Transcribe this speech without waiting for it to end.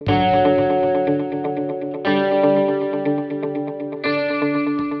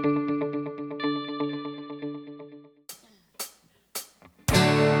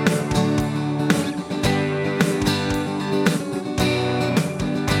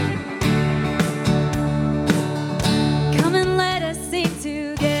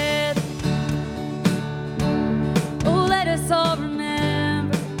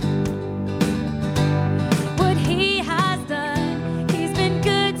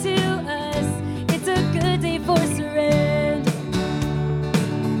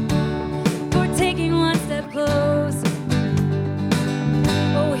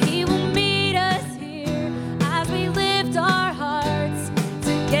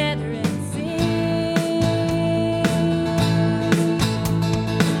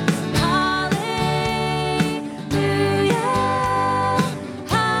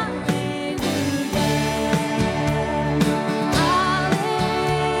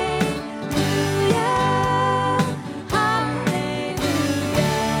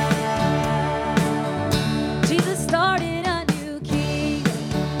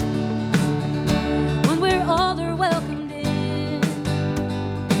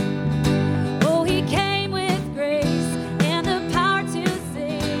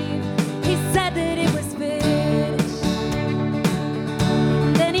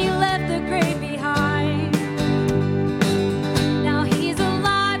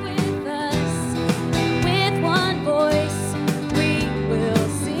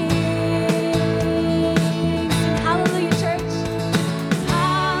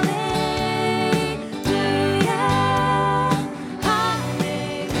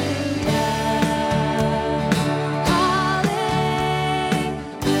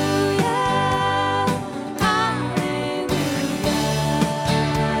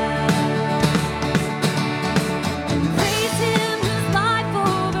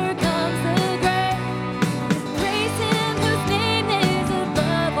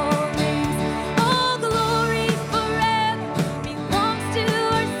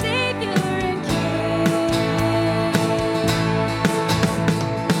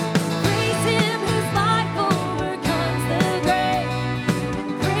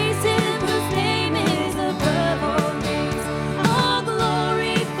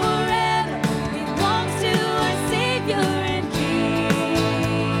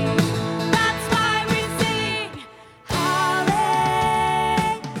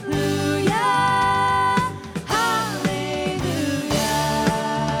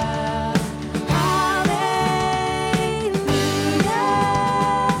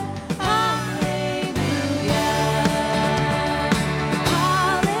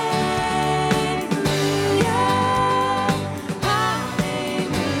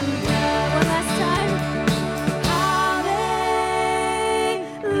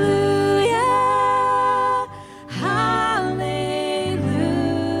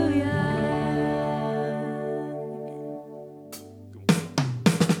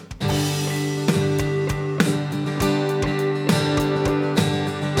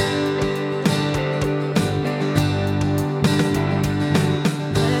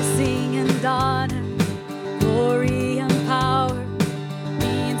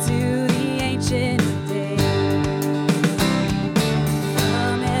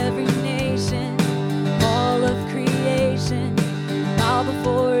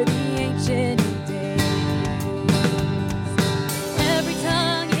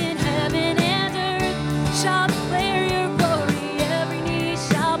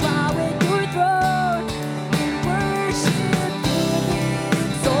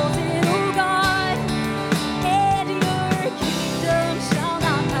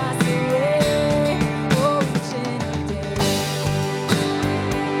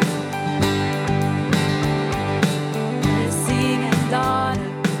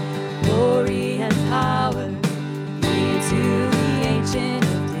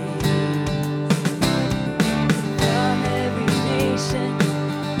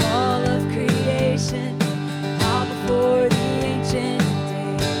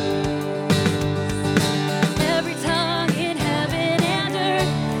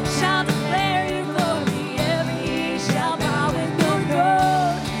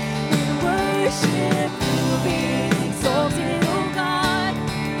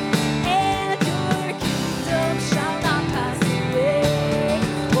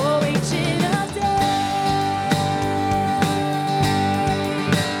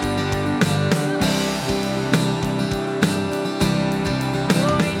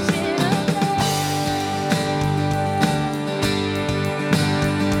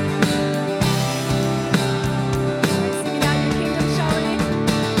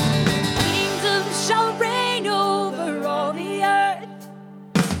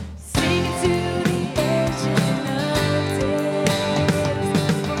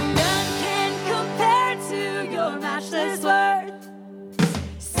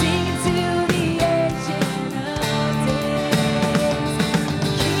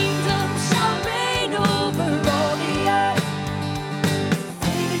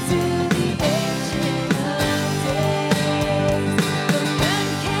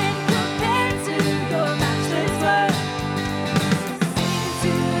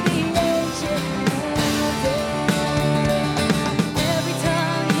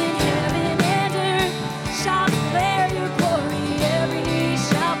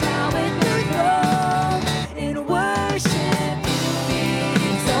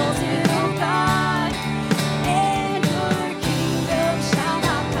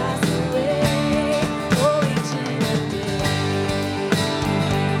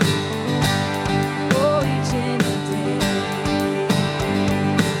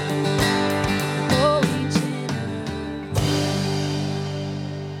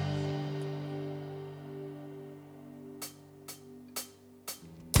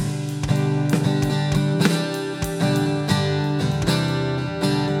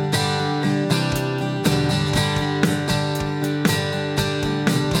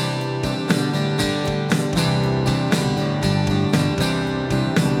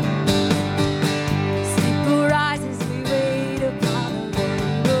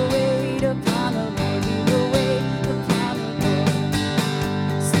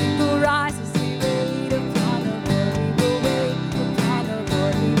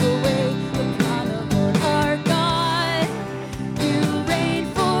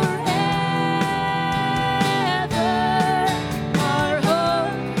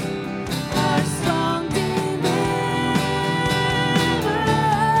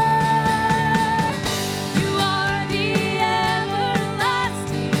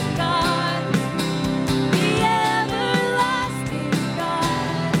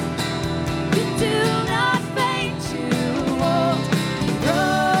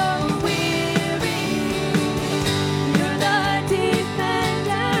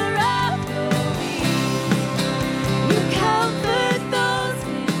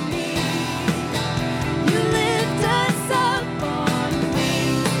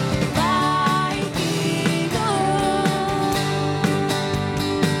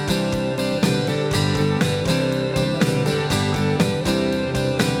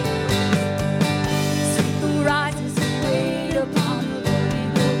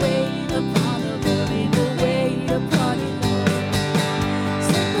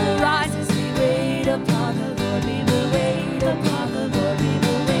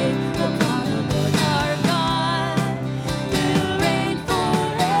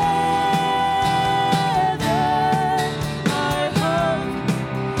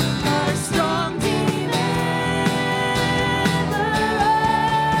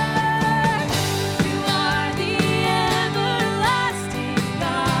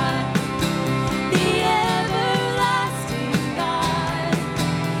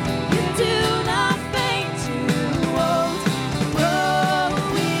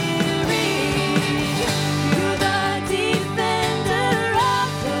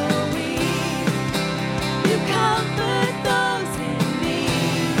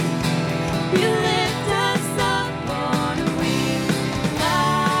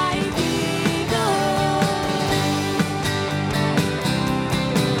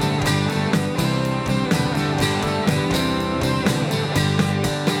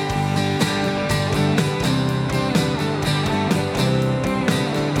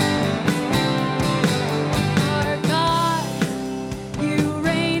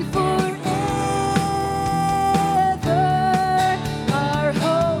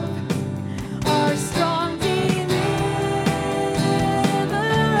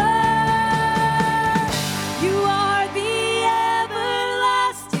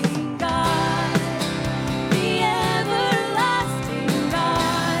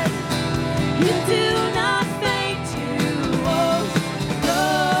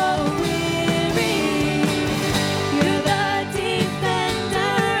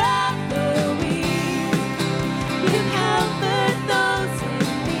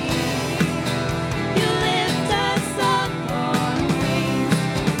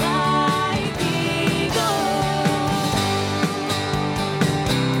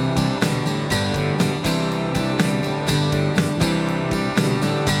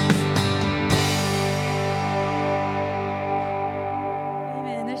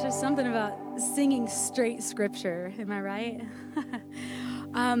great scripture. Am I right?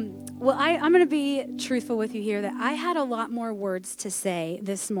 Well, I'm going to be truthful with you here that I had a lot more words to say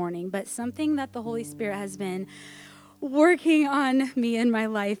this morning, but something that the Holy Spirit has been working on me in my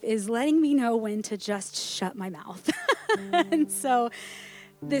life is letting me know when to just shut my mouth. And so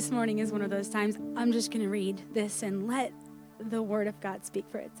this morning is one of those times I'm just going to read this and let the Word of God speak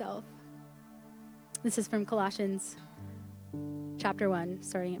for itself. This is from Colossians chapter 1,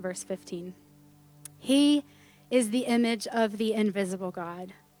 starting at verse 15. He is the image of the invisible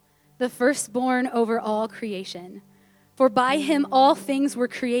God, the firstborn over all creation. For by him all things were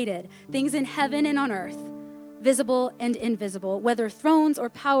created, things in heaven and on earth, visible and invisible, whether thrones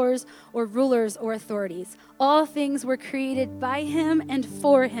or powers or rulers or authorities. All things were created by him and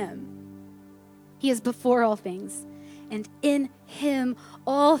for him. He is before all things, and in him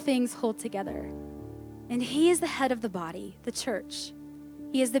all things hold together. And he is the head of the body, the church.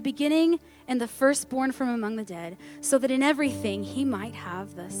 He is the beginning and the firstborn from among the dead, so that in everything he might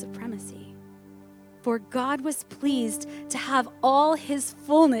have the supremacy. For God was pleased to have all his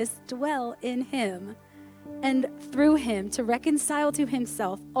fullness dwell in him, and through him to reconcile to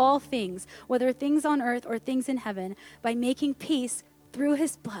himself all things, whether things on earth or things in heaven, by making peace through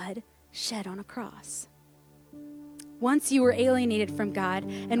his blood shed on a cross. Once you were alienated from God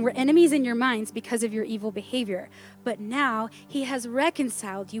and were enemies in your minds because of your evil behavior, but now he has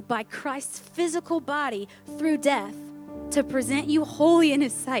reconciled you by Christ's physical body through death to present you holy in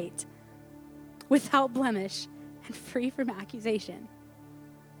his sight, without blemish and free from accusation.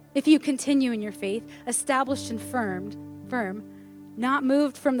 If you continue in your faith, established and firm, not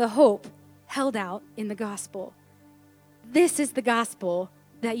moved from the hope held out in the gospel. This is the gospel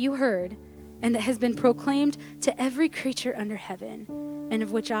that you heard and that has been proclaimed to every creature under heaven, and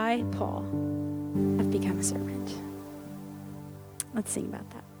of which I, Paul, have become a servant. Let's sing about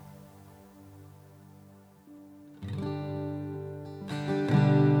that.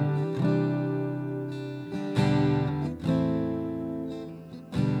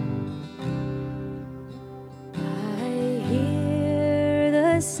 I hear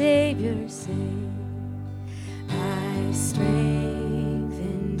the Savior say, my strength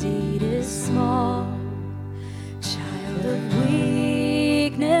indeed is small. Child of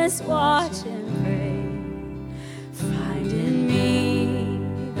weakness, watch and pray. Find in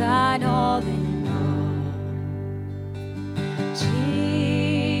me thine all in all.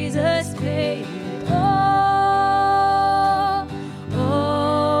 Jesus paid it all.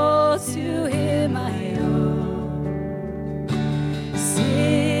 Oh, to him I owe.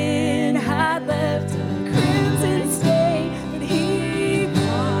 Sin had left a crimson stain, but he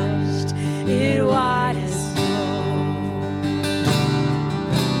washed it white as snow.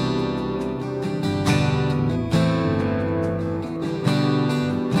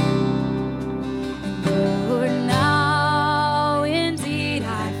 Lord, now indeed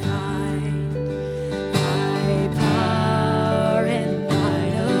I find thy power and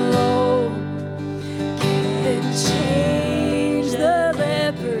thine alone can change the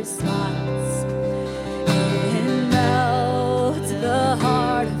leper's spots and melt the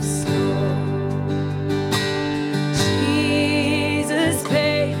heart of stone. Jesus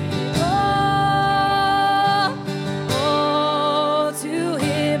paid it all. Oh, to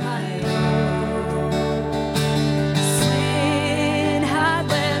him I owe. Sin had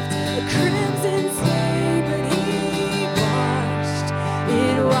left a crimson stain, but he washed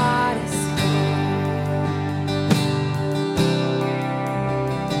it white as snow.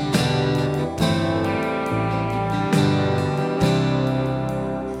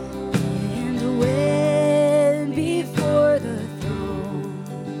 And when before the throne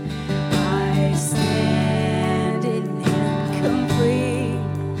I stand in him complete,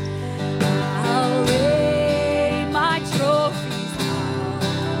 I'll lay my trophies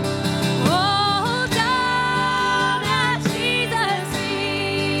down, all down at Jesus' feet.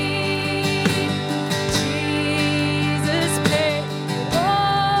 Jesus paid it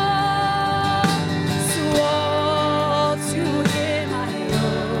all, so all to him I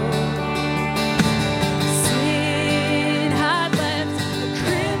owe. Sin had left a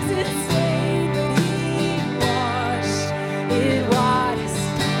crimson stain, but he washed it white as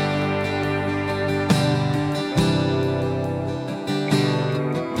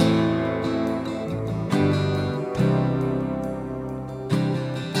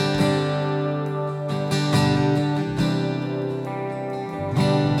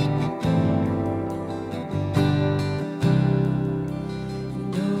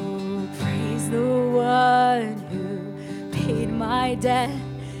no, praise the one who paid my debt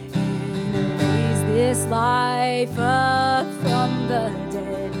and raised this life up from the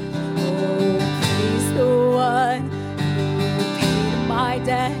dead. Oh, praise the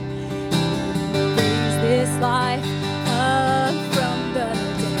dead. Raise this life up from the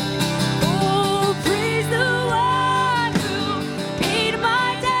dead. Oh, praise the one who paid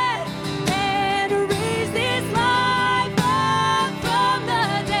my debt and raised this life up from the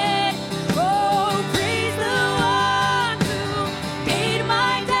dead. Oh, praise the one who paid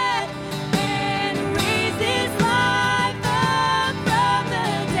my debt and raised this life up from the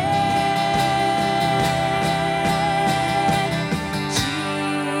dead.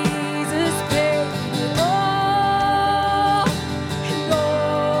 Jesus paid it all, and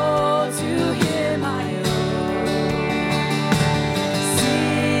all to him I owe.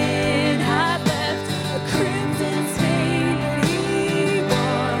 Sin had left a crimson stain, but he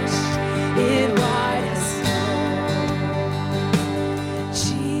washed it white as snow.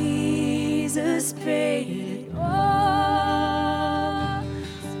 Jesus paid it all,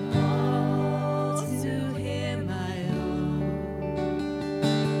 all to him I owe.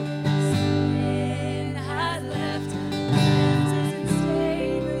 Sin had left a crimson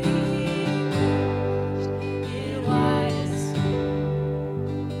stain, but he washed it white as snow.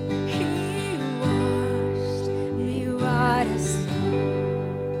 He washed me white as snow.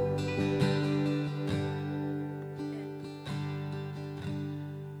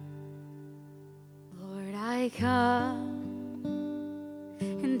 Lord, I come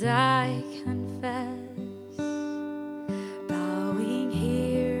and I confess, bowing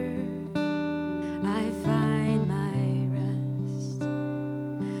here, I find my rest.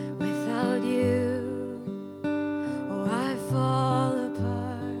 Without you, oh, I fall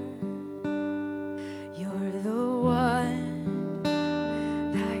apart. You're the one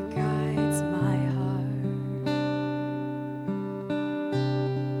that guides my heart.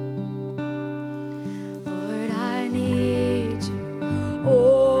 Lord, I need you.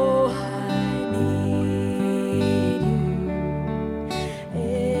 Oh, I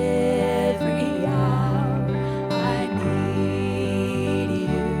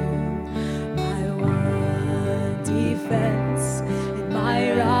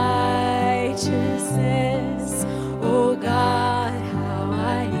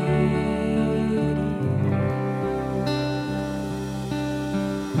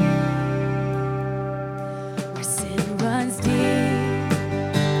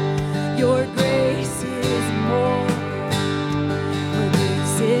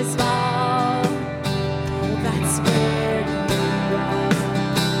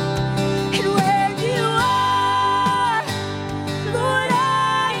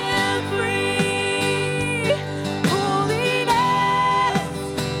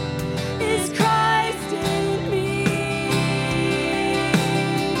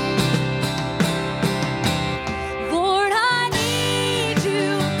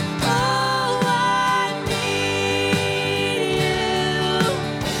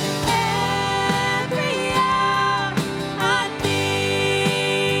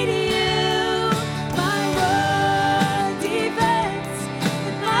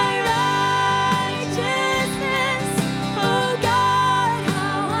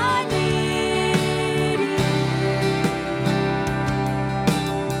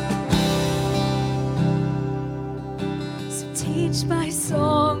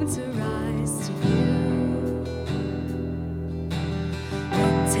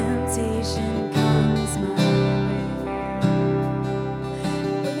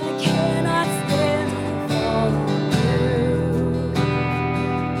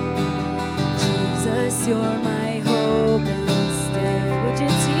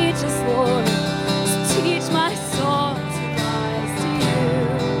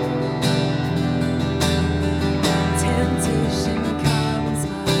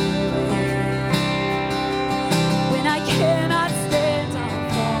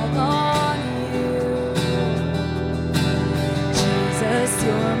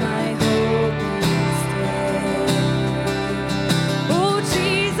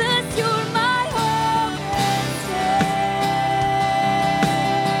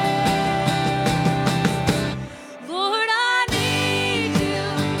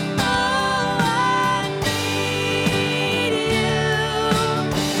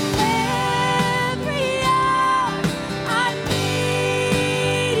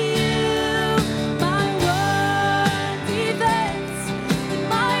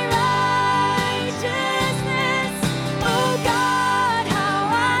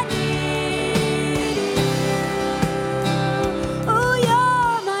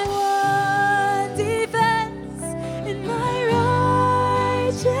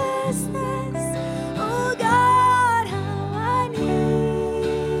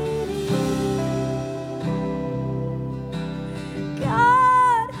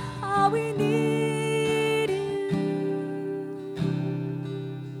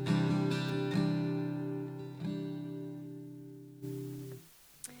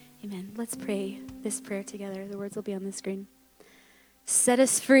Let's pray this prayer together. The words will be on the screen. Set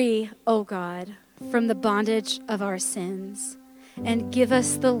us free, O God, from the bondage of our sins, and give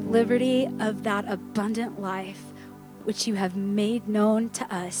us the liberty of that abundant life which you have made known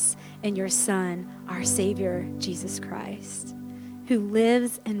to us in your Son, our Savior, Jesus Christ, who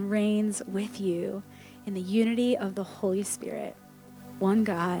lives and reigns with you in the unity of the Holy Spirit, one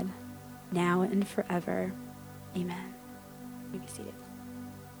God, now and forever. Amen. You may be seated.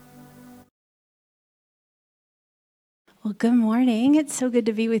 Well, good morning. It's so good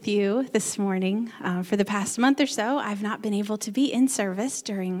to be with you this morning. For the past month or so, I've not been able to be in service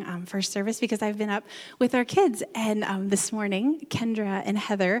during first service because I've been up with our kids. And this morning, Kendra and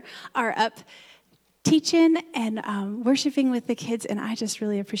Heather are up teaching and worshiping with the kids. And I just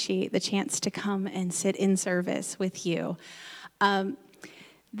really appreciate the chance to come and sit in service with you.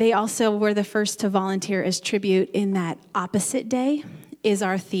 They also were the first to volunteer as tribute in that Opposite Day is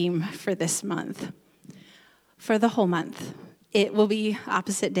our theme for this month. For the whole month, it will be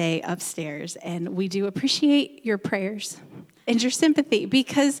Opposite Day upstairs, and we do appreciate your prayers and your sympathy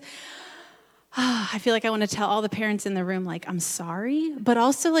because I feel like I want to tell all the parents in the room, like, I'm sorry, but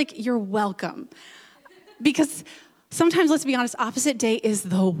also, like, you're welcome. Because sometimes, let's be honest, Opposite Day is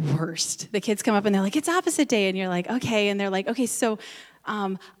the worst. The kids come up and they're like, it's Opposite Day, and you're like, okay, and they're like, okay, so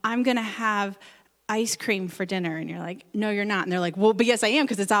I'm going to have ice cream for dinner, and you're like, no, you're not. And they're like, well, but yes, I am,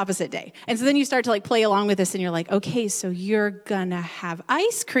 because it's Opposite Day. And so then you start to like play along with this, and you're like, okay, so you're gonna have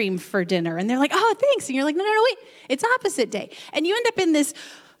ice cream for dinner. And they're like, oh, thanks. And you're like, no, wait, it's Opposite Day. And you end up in this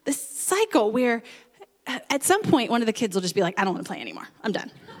cycle where at some point, one of the kids will just be like, I don't want to play anymore. I'm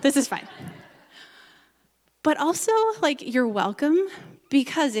done. This is fine. But also, like, you're welcome,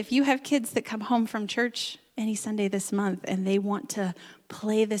 because if you have kids that come home from church any Sunday this month and they want to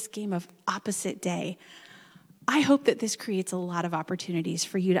play this game of Opposite Day, I hope that this creates a lot of opportunities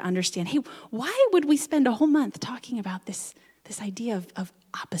for you to understand, hey, why would we spend a whole month talking about this idea of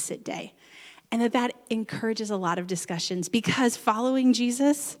Opposite Day? And that encourages a lot of discussions, because following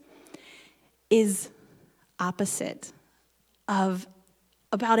Jesus is opposite of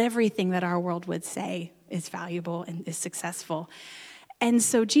about everything that our world would say is valuable and is successful. And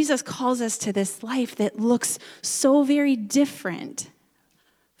so Jesus calls us to this life that looks so very different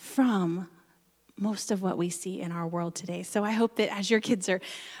from most of what we see in our world today. So I hope that as your kids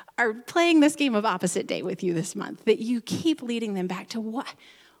are playing this game of Opposite Day with you this month, that you keep leading them back to what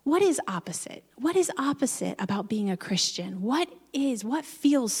is opposite? What is opposite about being a Christian? What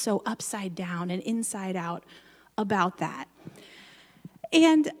feels so upside down and inside out about that?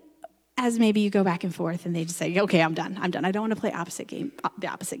 And as maybe you go back and forth and they just say, okay, I'm done. I don't want to play the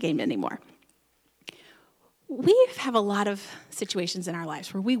opposite game anymore. We have a lot of situations in our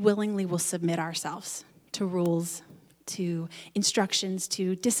lives where we willingly will submit ourselves to rules, to instructions,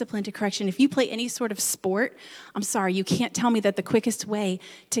 to discipline, to correction. If you play any sort of sport, I'm sorry, you can't tell me that the quickest way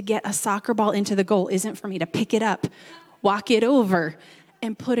to get a soccer ball into the goal isn't for me to pick it up, walk it over,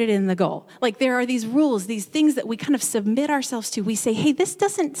 and put it in the goal. Like, there are these rules, these things that we kind of submit ourselves to. We say, hey, this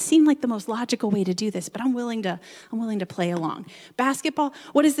doesn't seem like the most logical way to do this, but I'm willing to play along. Basketball,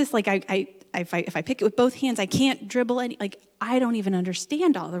 what is this? Like, if I pick it with both hands, I can't dribble any. Like, I don't even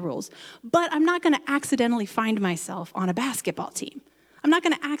understand all the rules. But I'm not going to accidentally find myself on a basketball team. I'm not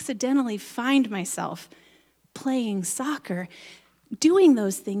going to accidentally find myself playing soccer. Doing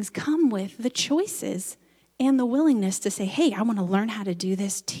those things come with the choices and the willingness to say, hey, I want to learn how to do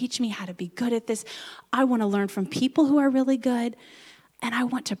this. Teach me how to be good at this. I want to learn from people who are really good. And I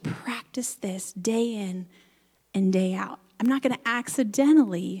want to practice this day in and day out. I'm not going to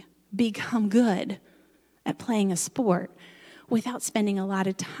accidentally become good at playing a sport without spending a lot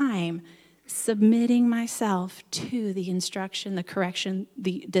of time submitting myself to the instruction, the correction,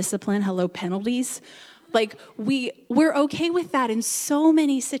 the discipline, penalties. Like, we're okay with that in so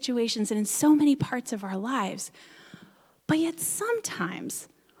many situations and in so many parts of our lives. But yet sometimes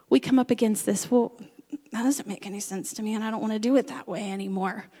we come up against this, well, that doesn't make any sense to me, and I don't want to do it that way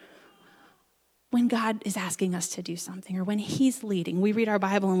anymore. When God is asking us to do something, or when he's leading, we read our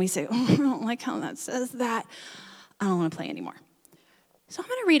Bible and we say, oh, I don't like how that says that. I don't want to play anymore. So I'm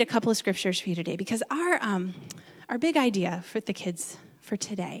going to read a couple of scriptures for you today, because our big idea for the kids for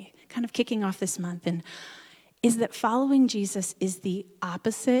today, kind of kicking off this month, and is that following Jesus is the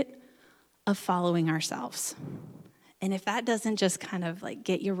opposite of following ourselves. And if that doesn't just kind of like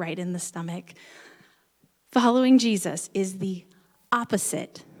get you right in the stomach, following Jesus is the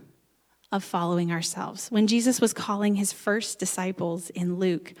opposite of following ourselves. When Jesus was calling his first disciples in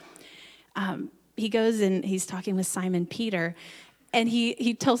Luke, he goes and he's talking with Simon Peter, and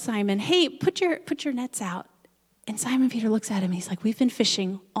he tells Simon, hey, put your nets out. And Simon Peter looks at him. He's like, we've been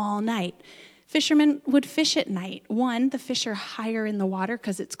fishing all night. Fishermen would fish at night. One, the fish are higher in the water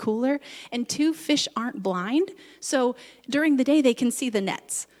because it's cooler. And two, fish aren't blind. So during the day, they can see the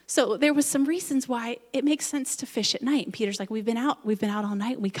nets. So there was some reasons why it makes sense to fish at night. And Peter's like, we've been out all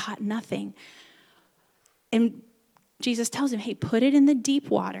night. We caught nothing. And Jesus tells him, hey, put it in the deep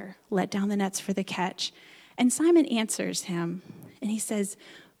water. Let down the nets for the catch. And Simon answers him. And he says,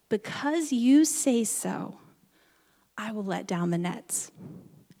 because you say so, I will let down the nets.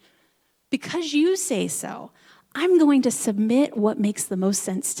 Because you say so, I'm going to submit what makes the most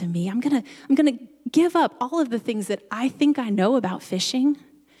sense to me. I'm going to give up all of the things that I think I know about fishing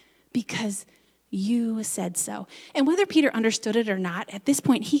because you said so. And whether Peter understood it or not, at this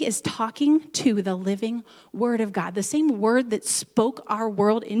point, he is talking to the living Word of God. The same Word that spoke our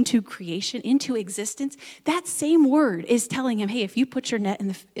world into creation, into existence, that same Word is telling him, hey, if you put your net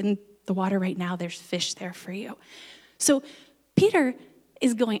in the water right now, there's fish there for you. So Peter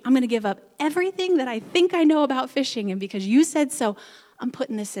is going, I'm going to give up everything that I think I know about fishing, and because you said so, I'm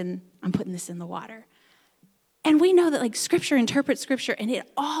putting this in the water. And we know that like Scripture interprets Scripture, and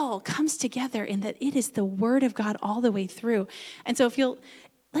it all comes together in that it is the Word of God all the way through. And so if you'll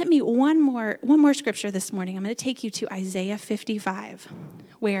let me one more Scripture this morning, I'm going to take you to Isaiah 55,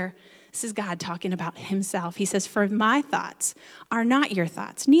 where this is God talking about himself. He says, for my thoughts are not your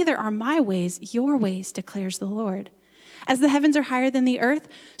thoughts, neither are my ways your ways, declares the Lord. As the heavens are higher than the earth,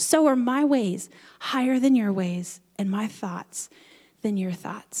 so are my ways higher than your ways, and my thoughts than your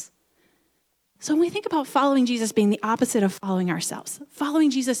thoughts. So when we think about following Jesus being the opposite of following ourselves,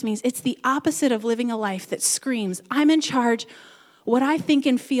 following Jesus means it's the opposite of living a life that screams, I'm in charge, what I think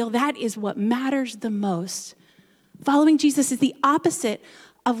and feel, that is what matters the most. Following Jesus is the opposite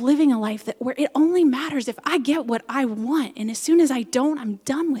of living a life where it only matters if I get what I want, and as soon as I don't, I'm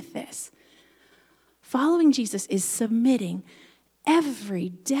done with this. Following Jesus is submitting every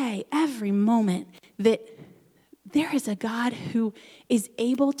day, every moment that there is a God who is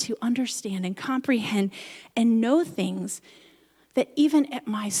able to understand and comprehend and know things that even at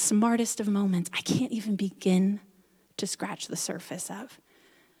my smartest of moments, I can't even begin to scratch the surface of.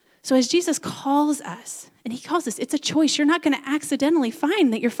 So as Jesus calls us, and he calls us, it's a choice. You're not going to accidentally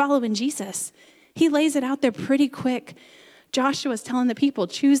find that you're following Jesus. He lays it out there pretty quick. Joshua's telling the people,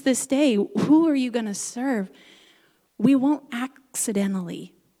 choose this day. Who are you going to serve? We won't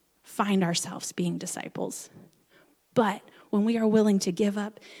accidentally find ourselves being disciples. But when we are willing to give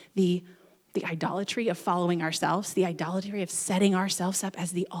up the idolatry of following ourselves, the idolatry of setting ourselves up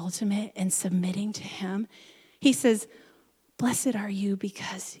as the ultimate and submitting to him, he says, blessed are you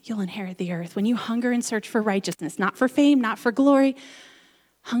because you'll inherit the earth. When you hunger and search for righteousness, not for fame, not for glory,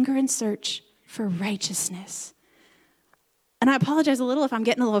 hunger and search for righteousness. And I apologize a little if I'm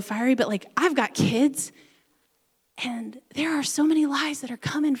getting a little fiery, but like I've got kids, and there are so many lies that are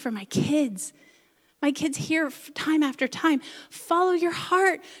coming from my kids. My kids hear time after time, follow your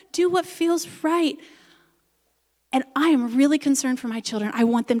heart, do what feels right. And I am really concerned for my children. I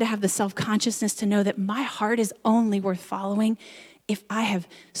want them to have the self-consciousness to know that my heart is only worth following if I have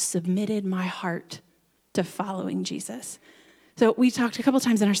submitted my heart to following Jesus. So we talked a couple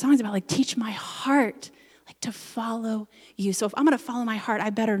times in our songs about like, teach my heart like to follow you. So if I'm going to follow my heart,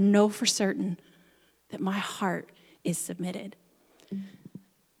 I better know for certain that my heart is submitted.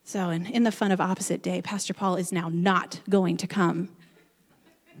 So in the fun of opposite day, Pastor Paul is now not going to come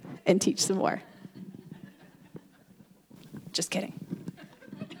and teach some more. Just kidding.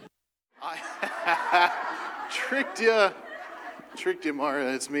 Tricked you,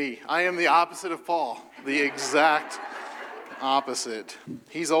 Mara. It's me. I am the opposite of Paul, the exact opposite.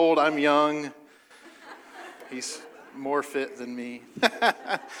 He's old, I'm young. He's more fit than me.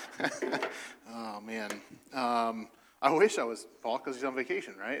 Oh, man. I wish I was Paul because he's on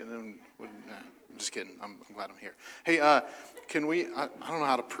vacation, right? And then, I'm just kidding. I'm glad I'm here. Hey, can we, I don't know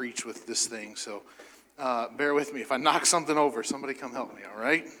how to preach with this thing, so bear with me. If I knock something over, somebody come help me, all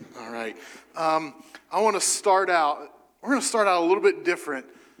right? All right. I want to start out, we're going to start out a little bit different.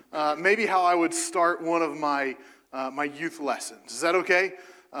 Maybe how I would start one of my youth lessons. Is that okay?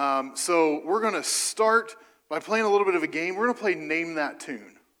 So we're going to start by playing a little bit of a game. We're going to play Name That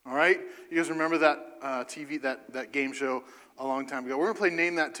Tune, all right? You guys remember that TV, that game show a long time ago? We're going to play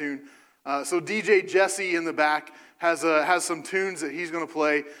Name That Tune. So DJ Jesse in the back has some tunes that he's going to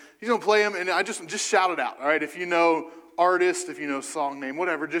play. He's going to play them, and I just shout it out, all right? If you know artist, if you know song name,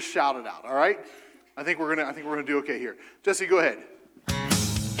 whatever, just shout it out, all right? I think we're gonna do okay here. Jesse, go ahead.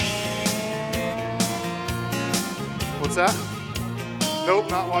 What's that? Nope,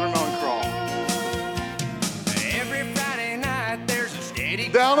 not Watermelon Crawl. Every Friday night there's a steady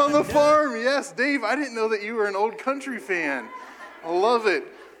Down on the Farm. Yes, Dave, I didn't know that you were an old country fan. I love it.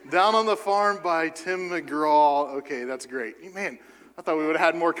 Down on the Farm by Tim McGraw. Okay, that's great. Man, I thought we would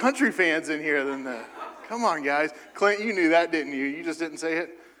have had more country fans in here than the... Come on, guys. Clint, you knew that, didn't you? You just didn't say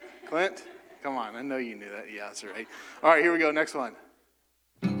it? Clint? Come on, I know you knew that. Yeah, that's right. All right, here we go. Next one.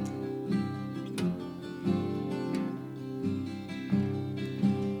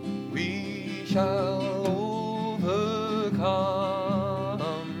 We shall overcome.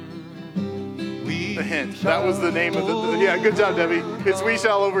 The hint. That was the name of the... Yeah, good job, Debbie. It's We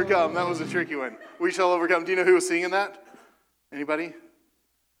Shall Overcome. That was a tricky one. We Shall Overcome. Do you know who was singing that? Anybody?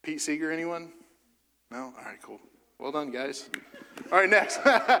 Pete Seeger, anyone? No? All right, cool. Well done, guys. All right, next.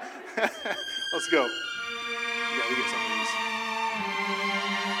 Let's go. Yeah, we get some of these.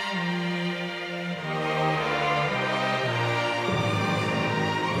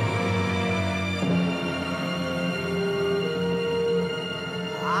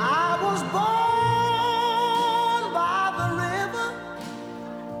 I was born by the river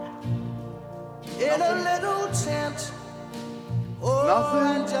in a little tent.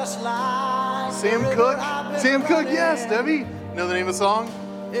 Nothing? Just like Sam Cooke? Sam Cooke, yes, Debbie. Know the name of the song?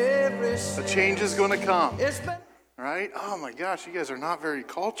 A Change is Gonna Come. It's been All right? Oh my gosh, you guys are not very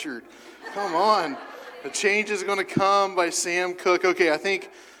cultured. Come on. A Change is Gonna Come by Sam Cooke. Okay, I think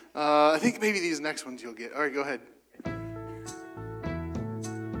maybe these next ones you'll get. All right, go ahead.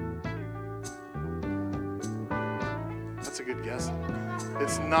 That's a good guess.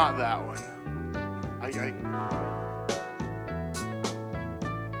 It's not that one.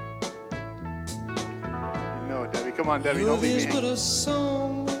 You know it, Debbie. Come on, Debbie. Don't be Love is mean. but a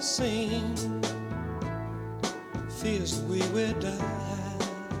song we sing. Fears we will die.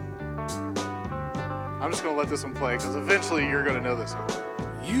 I'm just going to let this one play because eventually you're going to know this one.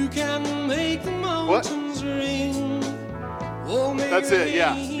 You can make the mountains ring. Oh, make That's it,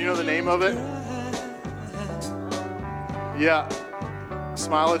 yeah. You know the name of it? Yeah.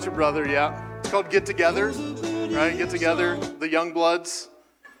 Smile at Your Brother, yeah. It's called Get Together, right? Get Together, the Youngbloods.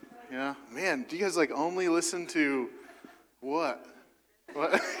 Yeah. Man, do you guys like only listen to what?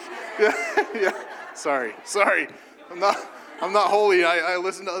 What? Yeah. Sorry. I'm not holy. I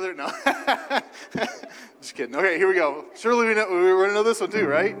listen to other, no. Just kidding. Okay, here we go. Surely we're going to know this one too,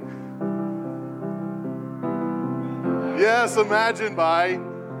 right? Yes, Imagine by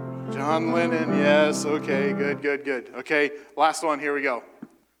John Lennon. Yes, okay, good. Okay, last one, here we go.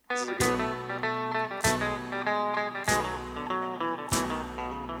 This is a good one.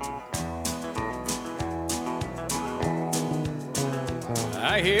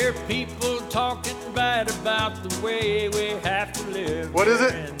 I hear people talking bad about the way we have to live. What is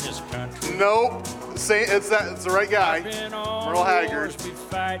it? In this country. Nope. It's the right guy. Merle Haggard.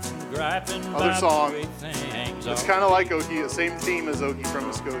 Other song. It's kind of like Okie, same theme as Okie from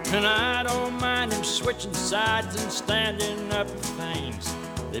Muskogee. And I don't mind them switching sides and standing up for things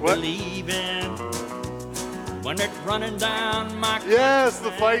they believe in. When it's running down my Yes,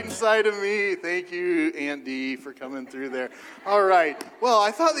 the fight inside of me. Thank you, Aunt Dee, for coming through there. All right. Well, I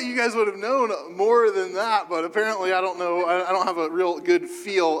thought that you guys would have known more than that, but apparently I don't know. I don't have a real good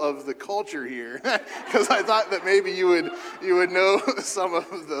feel of the culture here because I thought that maybe you would know some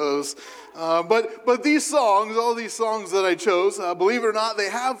of those. But these songs, all these songs that I chose, believe it or not,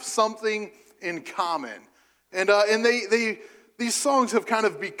 they have something in common, and these songs have kind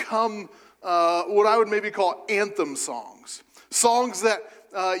of become what I would maybe call anthem songs. Songs that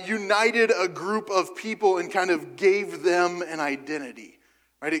united a group of people and kind of gave them an identity.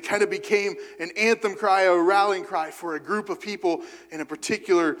 Right? It kind of became an anthem cry, a rallying cry for a group of people in a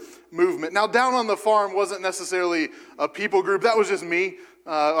particular movement. Now, Down on the Farm wasn't necessarily a people group. That was just me.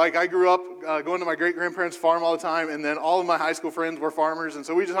 I grew up going to my great-grandparents' farm all the time, and then all of my high school friends were farmers, and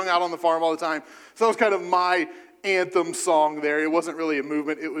so we just hung out on the farm all the time. So that was kind of my anthem song there. It wasn't really a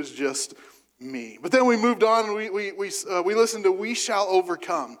movement. It was just me. But then we moved on and we listened to We Shall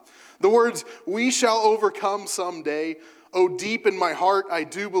Overcome. The words, we shall overcome someday. Oh, deep in my heart, I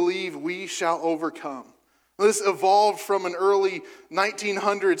do believe we shall overcome. This evolved from an early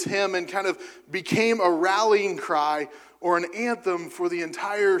 1900s hymn and kind of became a rallying cry or an anthem for the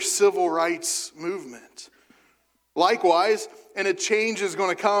entire civil rights movement. Likewise, and a change is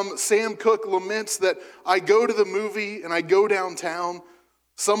going to come, Sam Cooke laments that I go to the movie and I go downtown.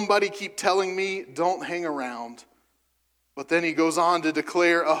 Somebody keep telling me, don't hang around. But then he goes on to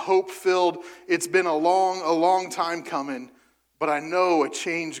declare a hope-filled, it's been a long time coming, but I know a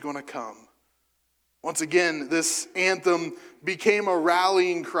change going to come. Once again, this anthem became a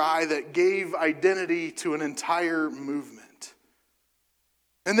rallying cry that gave identity to an entire movement.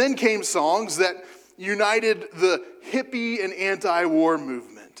 And then came songs that united the hippie and anti-war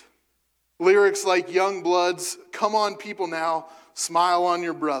movement. Lyrics like Young Bloods, come on people now, smile on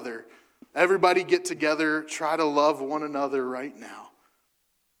your brother. Everybody get together, try to love one another right now.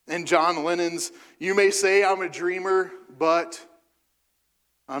 And John Lennon's, you may say I'm a dreamer, but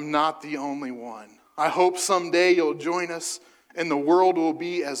I'm not the only one. I hope someday you'll join us and the world will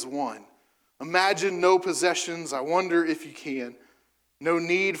be as one. Imagine no possessions, I wonder if you can. No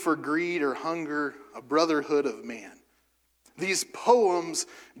need for greed or hunger, a brotherhood of man. These poems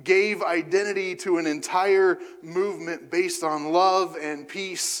gave identity to an entire movement based on love and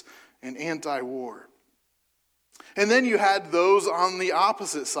peace and anti-war. And then you had those on the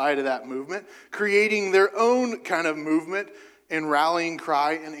opposite side of that movement, creating their own kind of movement and rallying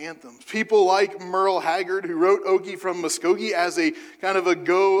cry and anthems. People like Merle Haggard, who wrote Okie from Muskogee as a kind of a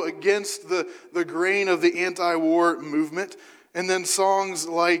go against the grain of the anti-war movement. And then songs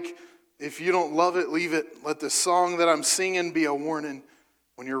like, if you don't love it, leave it. Let this song that I'm singing be a warning.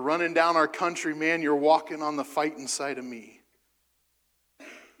 When you're running down our country, man, you're walking on the fighting side of me.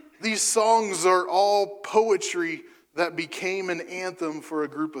 These songs are all poetry that became an anthem for a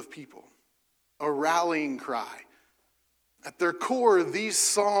group of people, a rallying cry. At their core, these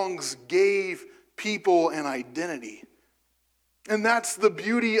songs gave people an identity. And that's the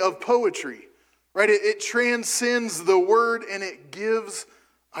beauty of poetry, right? It transcends the word and it gives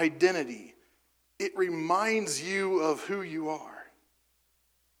identity. It reminds you of who you are.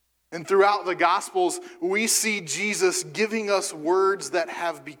 And throughout the Gospels, we see Jesus giving us words that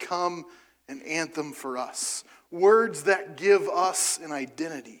have become an anthem for us. Words that give us an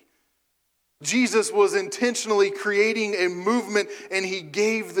identity. Jesus was intentionally creating a movement, and he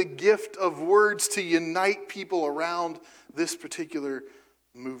gave the gift of words to unite people around this particular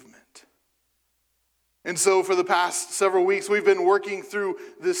movement. And so for the past several weeks, we've been working through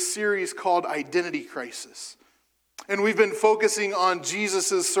this series called Identity Crisis. And we've been focusing on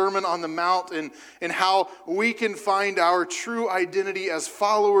Jesus' Sermon on the Mount and how we can find our true identity as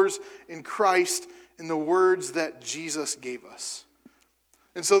followers in Christ in the words that Jesus gave us.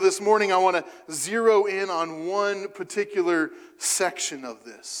 And so this morning I want to zero in on one particular section of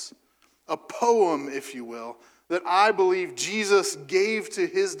this. A poem, if you will, that I believe Jesus gave to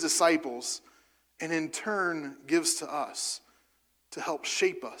his disciples and in turn gives to us to help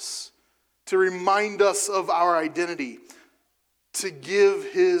shape us, to remind us of our identity, to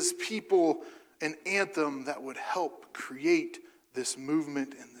give his people an anthem that would help create this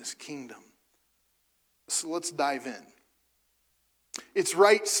movement and this kingdom. So let's dive in. It's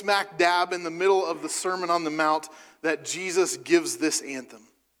right smack dab in the middle of the Sermon on the Mount that Jesus gives this anthem.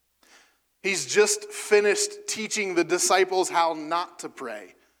 He's just finished teaching the disciples how not to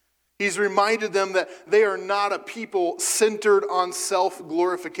pray. He's reminded them that they are not a people centered on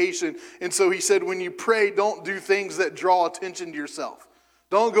self-glorification. And so he said, when you pray, don't do things that draw attention to yourself.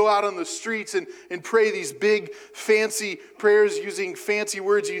 Don't go out on the streets and pray these big, fancy prayers using fancy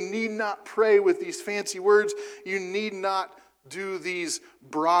words. You need not pray with these fancy words. You need not do these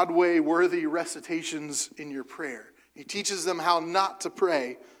Broadway-worthy recitations in your prayer. He teaches them how not to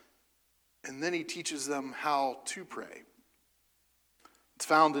pray, and then he teaches them how to pray. It's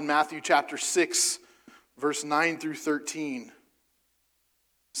found in Matthew chapter 6, verse 9 through 13. It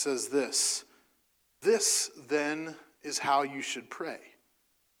says this, "This then is how you should pray.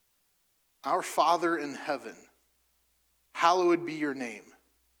 Our Father in heaven, hallowed be your name.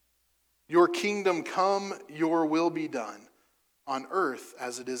 Your kingdom come, your will be done, on earth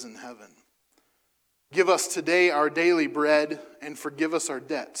as it is in heaven. Give us today our daily bread, and forgive us our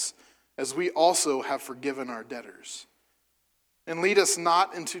debts, as we also have forgiven our debtors. And lead us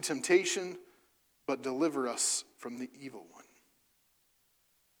not into temptation, but deliver us from the evil one."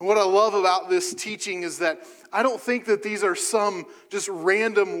 And what I love about this teaching is that I don't think that these are some just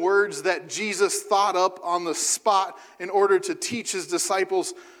random words that Jesus thought up on the spot in order to teach his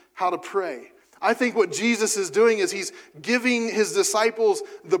disciples how to pray. I think what Jesus is doing is he's giving his disciples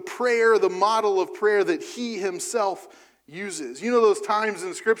the prayer, the model of prayer that he himself uses. You know those times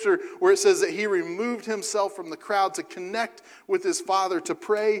in Scripture where it says that he removed himself from the crowd to connect with his Father, to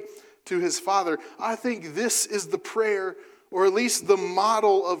pray to his Father. I think this is the prayer, or at least the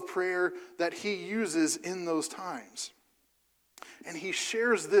model of prayer that he uses in those times. And he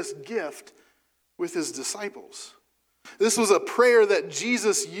shares this gift with his disciples. This was a prayer that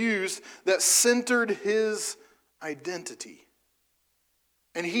Jesus used that centered his identity.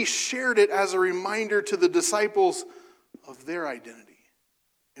 And he shared it as a reminder to the disciples of their identity.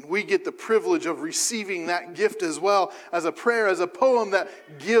 And we get the privilege of receiving that gift as well as a prayer, as a poem that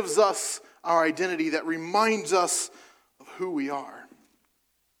gives us our identity, that reminds us of who we are.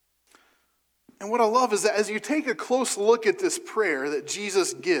 And what I love is that as you take a close look at this prayer that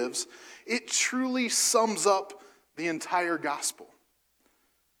Jesus gives, it truly sums up the entire gospel.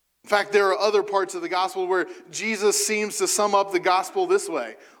 In fact, there are other parts of the gospel where Jesus seems to sum up the gospel this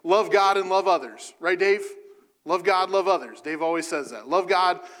way. Love God and love others. Right, Dave? Love God, love others. Dave always says that. Love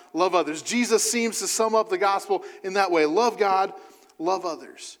God, love others. Jesus seems to sum up the gospel in that way. Love God, love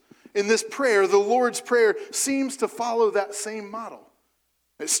others. In this prayer, the Lord's Prayer seems to follow that same model.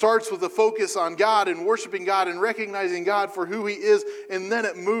 It starts with a focus on God and worshiping God and recognizing God for who He is, and then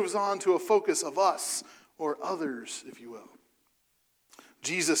it moves on to a focus of us, or others, if you will.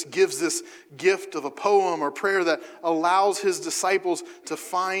 Jesus gives this gift of a poem or prayer that allows His disciples to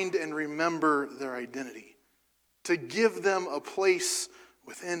find and remember their identity, to give them a place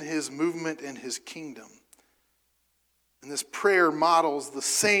within His movement and His kingdom. And this prayer models the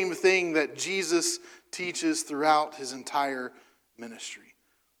same thing that Jesus teaches throughout His entire ministry.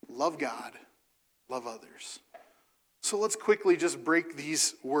 Love God, love others. So let's quickly just break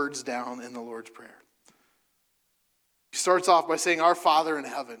these words down in the Lord's Prayer. He starts off by saying, "Our Father in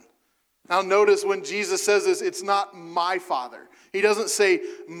heaven." Now notice when Jesus says this, it's not "my Father." He doesn't say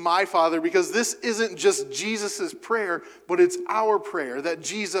 "my Father," because this isn't just Jesus' prayer, but it's our prayer that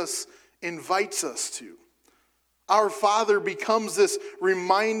Jesus invites us to. Our Father becomes this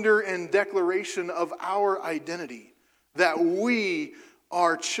reminder and declaration of our identity, that we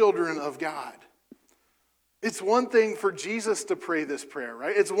are children of God. It's one thing for Jesus to pray this prayer,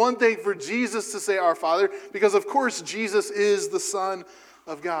 right? It's one thing for Jesus to say "Our Father," because of course Jesus is the Son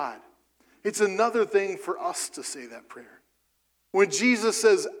of God. It's another thing for us to say that prayer. When Jesus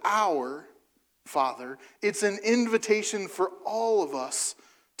says "Our Father," it's an invitation for all of us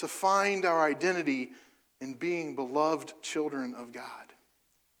to find our identity in being beloved children of God.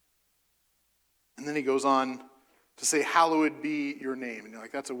 And then he goes on to say, "Hallowed be your name." And you're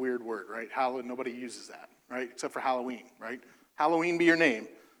like, that's a weird word, right? Hallowed, nobody uses that, right? Except for Halloween, right? Halloween be your name.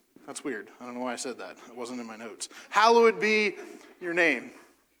 That's weird. I don't know why I said that. It wasn't in my notes. Hallowed be your name.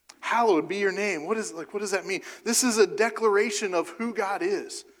 Hallowed be your name. What does that mean? This is a declaration of who God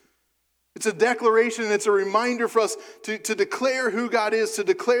is. It's a declaration, it's a reminder for us to declare who God is, to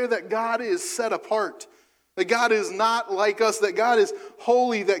declare that God is set apart, that God is not like us, that God is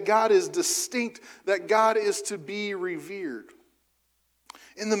holy, that God is distinct, that God is to be revered.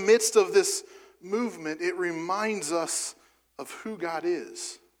 In the midst of this movement, it reminds us of who God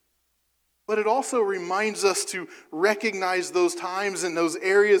is. But it also reminds us to recognize those times and those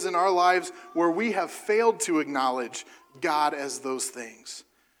areas in our lives where we have failed to acknowledge God as those things.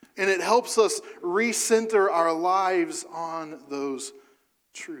 And it helps us recenter our lives on those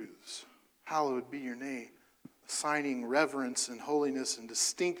truths. Hallowed be your name, assigning reverence and holiness and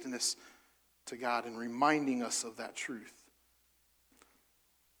distinctness to God and reminding us of that truth.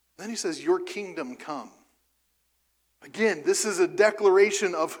 Then he says, "Your kingdom come." Again, this is a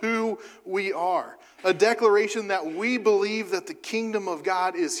declaration of who we are. A declaration that we believe that the kingdom of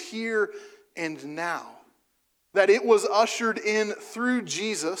God is here and now. That it was ushered in through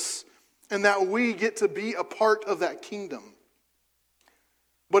Jesus, and that we get to be a part of that kingdom.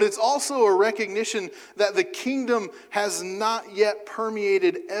 But it's also a recognition that the kingdom has not yet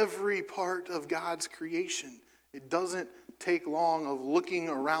permeated every part of God's creation. It doesn't take long of looking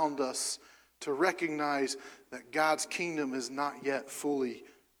around us to recognize that God's kingdom is not yet fully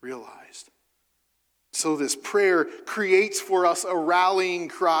realized. So this prayer creates for us a rallying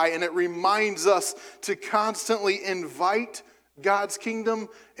cry, and it reminds us to constantly invite God's kingdom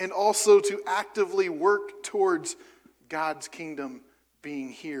and also to actively work towards God's kingdom being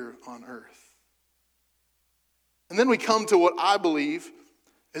here on earth. And then we come to what I believe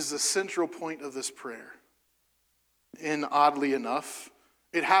is the central point of this prayer. And oddly enough,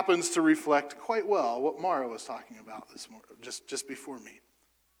 it happens to reflect quite well what Mara was talking about this morning, just before me.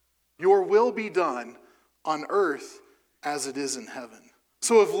 Your will be done on earth as it is in heaven.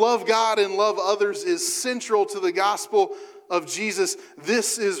 So if love God and love others is central to the gospel of Jesus,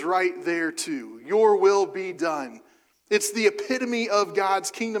 this is right there too. Your will be done. It's the epitome of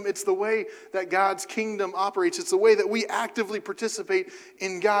God's kingdom. It's the way that God's kingdom operates. It's the way that we actively participate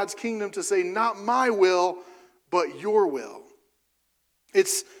in God's kingdom to say, not my will, but your will.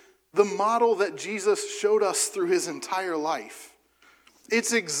 It's the model that Jesus showed us through his entire life.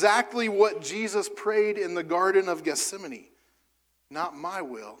 It's exactly what Jesus prayed in the Garden of Gethsemane. Not my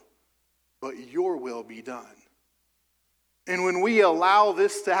will, but your will be done. And when we allow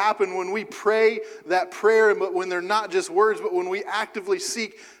this to happen, when we pray that prayer, but when they're not just words, but when we actively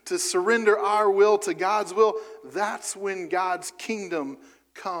seek to surrender our will to God's will, that's when God's kingdom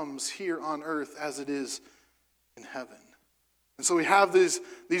comes here on earth as it is in heaven. And so we have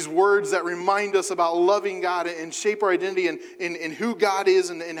these words that remind us about loving God and shape our identity in who God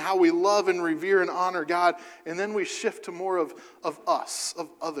is and how we love and revere and honor God. And then we shift to more of us, of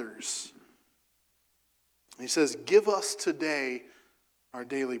others. And he says, give us today our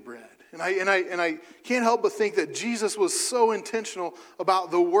daily bread. And I can't help but think that Jesus was so intentional about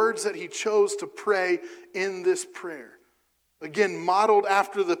the words that he chose to pray in this prayer. Again, modeled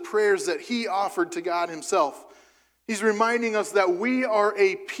after the prayers that he offered to God himself. He's reminding us that we are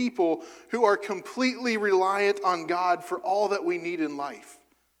a people who are completely reliant on God for all that we need in life.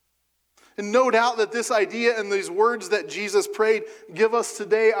 And no doubt that this idea and these words that Jesus prayed, give us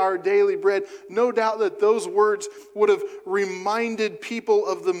today our daily bread, no doubt that those words would have reminded people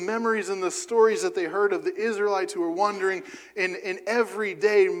of the memories and the stories that they heard of the Israelites who were wandering, and every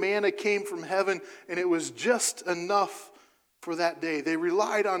day manna came from heaven, and it was just enough for that day. They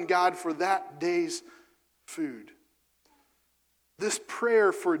relied on God for that day's food. This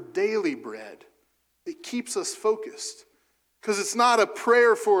prayer for daily bread, it keeps us focused. Because it's not a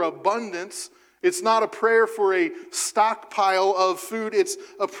prayer for abundance. It's not a prayer for a stockpile of food. It's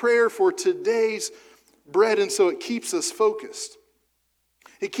a prayer for today's bread, and so it keeps us focused.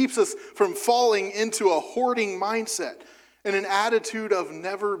 It keeps us from falling into a hoarding mindset and an attitude of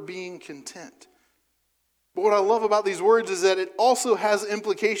never being content. But what I love about these words is that it also has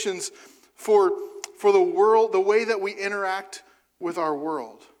implications for the world, the way that we interact with our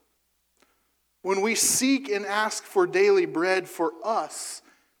world. When we seek and ask for daily bread for us,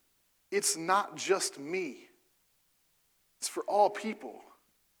 it's not just me. It's for all people.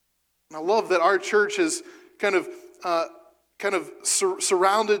 And I love that our church has kind of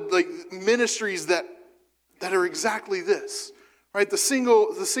surrounded like ministries that are exactly this, right? The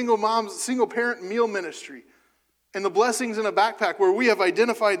single moms, single parent meal ministry, and the Blessings in a Backpack, where we have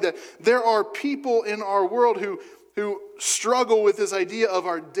identified that there are people in our world who struggle with this idea of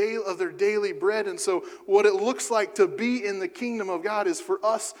their daily bread. And so what it looks like to be in the kingdom of God is for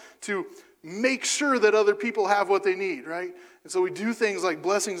us to make sure that other people have what they need, right? And so we do things like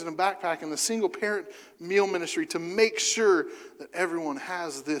Blessings in a Backpack and the single parent meal ministry to make sure that everyone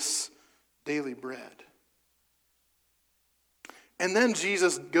has this daily bread. And then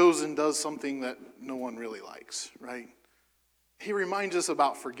Jesus goes and does something that no one really likes, right? He reminds us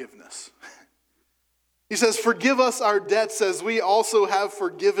about forgiveness. He says, forgive us our debts as we also have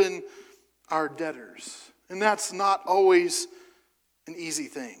forgiven our debtors. And that's not always an easy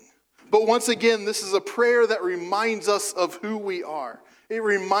thing. But once again, this is a prayer that reminds us of who we are. It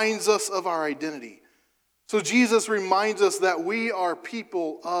reminds us of our identity. So Jesus reminds us that we are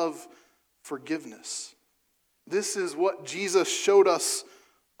people of forgiveness. This is what Jesus showed us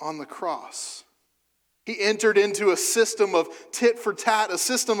on the cross. He entered into a system of tit for tat, a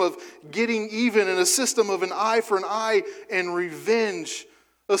system of getting even, and a system of an eye for an eye and revenge.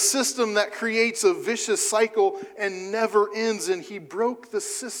 A system that creates a vicious cycle and never ends. And he broke the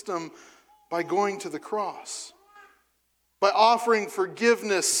system by going to the cross. By offering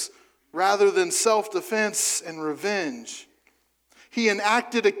forgiveness rather than self-defense and revenge. He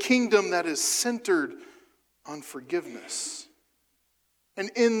enacted a kingdom that is centered on forgiveness.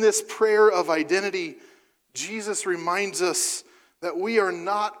 And in this prayer of identity, Jesus reminds us that we are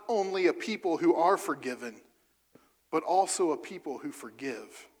not only a people who are forgiven, but also a people who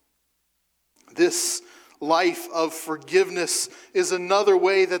forgive. This life of forgiveness is another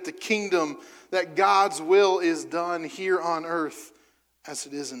way that the kingdom, that God's will is done here on earth as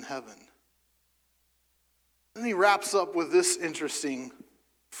it is in heaven. Then he wraps up with this interesting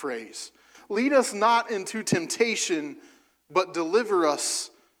phrase. Lead us not into temptation, but deliver us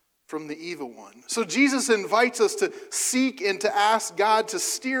from the evil one. So Jesus invites us to seek and to ask God to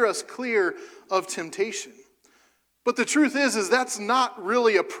steer us clear of temptation. But the truth is that's not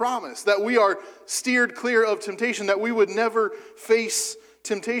really a promise, that we are steered clear of temptation, that we would never face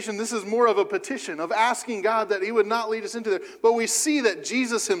temptation. This is more of a petition of asking God that he would not lead us into there. But we see that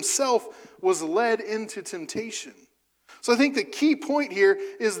Jesus himself was led into temptation. So I think the key point here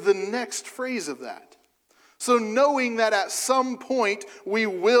is the next phrase of that. So knowing that at some point we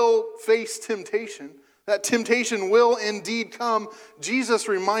will face temptation, that temptation will indeed come, Jesus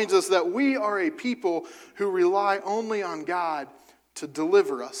reminds us that we are a people who rely only on God to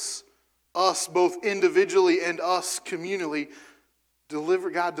deliver us both individually and us communally.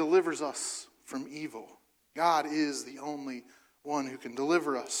 God delivers us from evil. God is the only one who can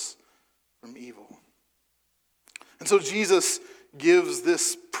deliver us from evil. And so Jesus gives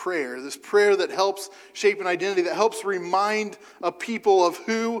this prayer that helps shape an identity, that helps remind a people of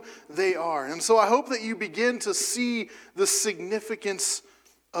who they are. And so I hope that you begin to see the significance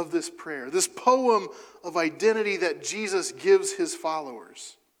of this prayer, this poem of identity that Jesus gives his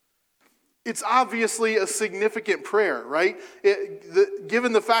followers. It's obviously a significant prayer, right?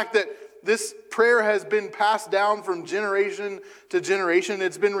 Given the fact that this prayer has been passed down from generation to generation,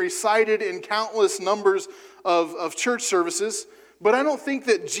 it's been recited in countless numbers of church services, but I don't think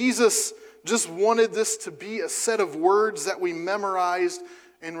that Jesus just wanted this to be a set of words that we memorized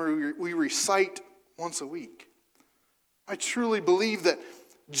and we recite once a week. I truly believe that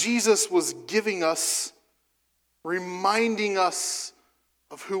Jesus was giving us, reminding us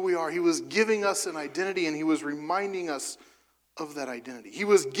of who we are. He was giving us an identity, and he was reminding us of that identity. He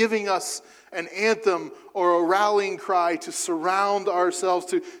was giving us an anthem or a rallying cry to surround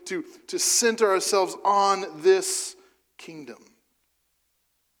ourselves, to center ourselves on this kingdom.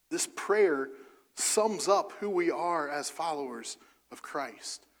 This prayer sums up who we are as followers of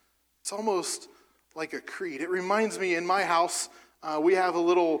Christ. It's almost like a creed. It reminds me, in my house, we have a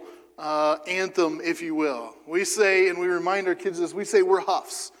little anthem, if you will. We say, and we remind our kids this, we say we're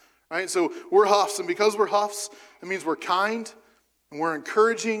Huffs, right? So we're Huffs, and because we're Huffs, it means we're kind, and we're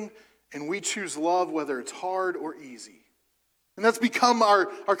encouraging, and we choose love whether it's hard or easy. And that's become our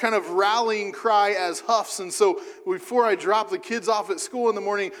kind of rallying cry as Huffs. And so before I drop the kids off at school in the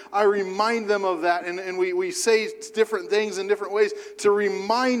morning, I remind them of that. And we say different things in different ways to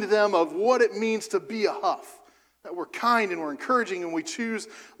remind them of what it means to be a Huff. That we're kind and we're encouraging and we choose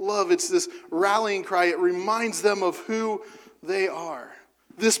love. It's this rallying cry. It reminds them of who they are.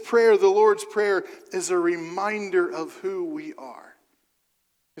 This prayer, the Lord's Prayer, is a reminder of who we are.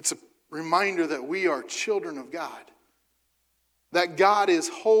 It's a reminder that we are children of God. That God is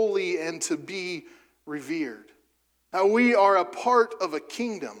holy and to be revered. That we are a part of a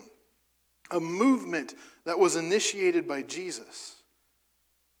kingdom, a movement that was initiated by Jesus.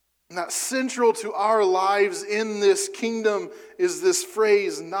 And that central to our lives in this kingdom is this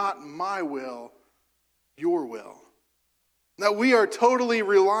phrase, not my will, your will. That we are totally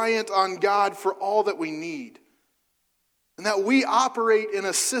reliant on God for all that we need. And that we operate in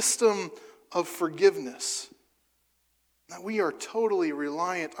a system of forgiveness. That we are totally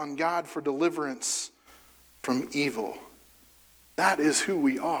reliant on God for deliverance from evil. That is who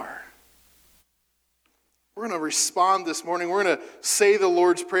we are. We're going to respond this morning. We're going to say the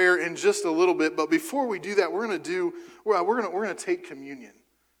Lord's Prayer in just a little bit, but before we do that, we're going to take communion.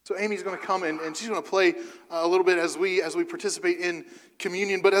 So Amy's going to come and she's going to play a little bit as we participate in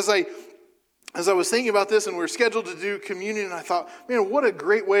communion. But as I was thinking about this and we're scheduled to do communion, and I thought, man, what a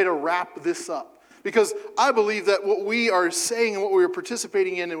great way to wrap this up. Because I believe that what we are saying and what we are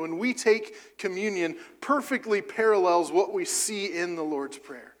participating in, and when we take communion, perfectly parallels what we see in the Lord's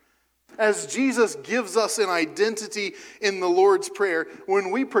Prayer. As Jesus gives us an identity in the Lord's Prayer, when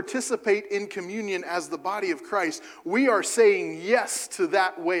we participate in communion as the body of Christ, we are saying yes to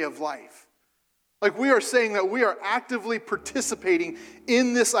that way of life. Like we are saying that we are actively participating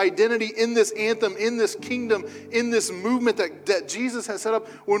in this identity, in this anthem, in this kingdom, in this movement that Jesus has set up.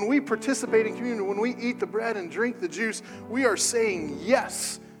 When we participate in communion, when we eat the bread and drink the juice, we are saying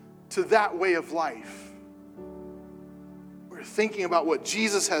yes to that way of life. We're thinking about what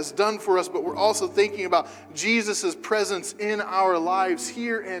Jesus has done for us, but we're also thinking about Jesus' presence in our lives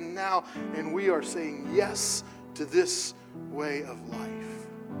here and now, and we are saying yes to this way of life.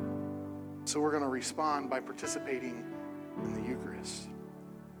 So we're going to respond by participating in the Eucharist.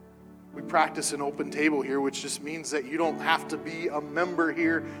 We practice an open table here, which just means that you don't have to be a member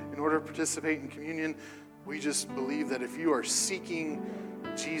here in order to participate in communion. We just believe that if you are seeking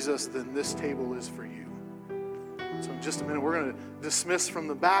Jesus, then this table is for you. So in just a minute, we're going to dismiss from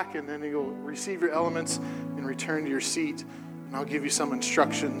the back, and then you'll receive your elements and return to your seat. And I'll give you some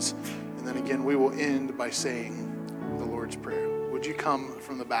instructions. And then again, we will end by saying the Lord's Prayer. Would you come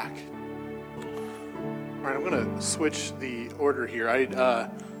from the back? All right, I'm going to switch the order here. I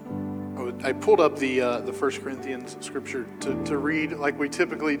pulled up the 1 Corinthians scripture to read like we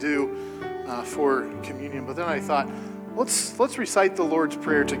typically do for communion, but then I thought, let's recite the Lord's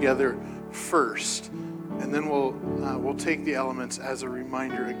Prayer together first, and then we'll take the elements as a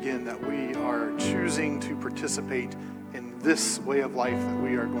reminder again that we are choosing to participate in this way of life that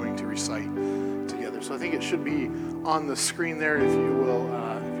we are going to recite together. So I think it should be on the screen there if you will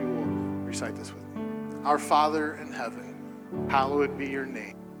recite this with me. Our Father in heaven, hallowed be your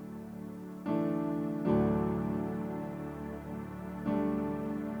name.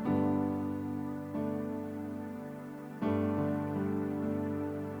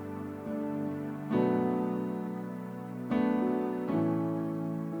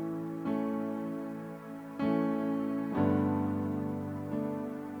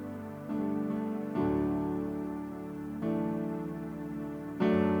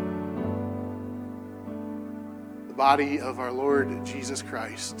 body of our Lord Jesus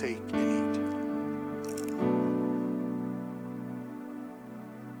Christ. Take and eat.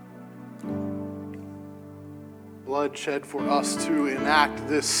 Blood shed for us to enact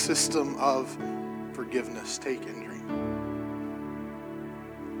this system of forgiveness. Take and drink.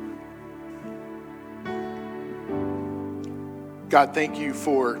 God, thank you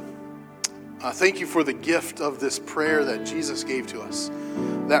for the gift of this prayer that Jesus gave to us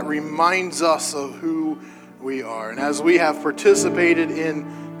that reminds us of who we are. And as we have participated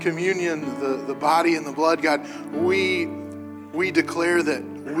in communion, the body and the blood, God, we declare that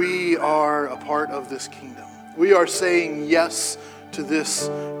we are a part of this kingdom. We are saying yes to this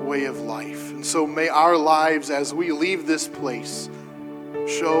way of life. And so may our lives, as we leave this place,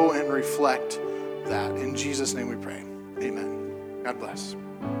 show and reflect that. In Jesus' name we pray. Amen. God bless.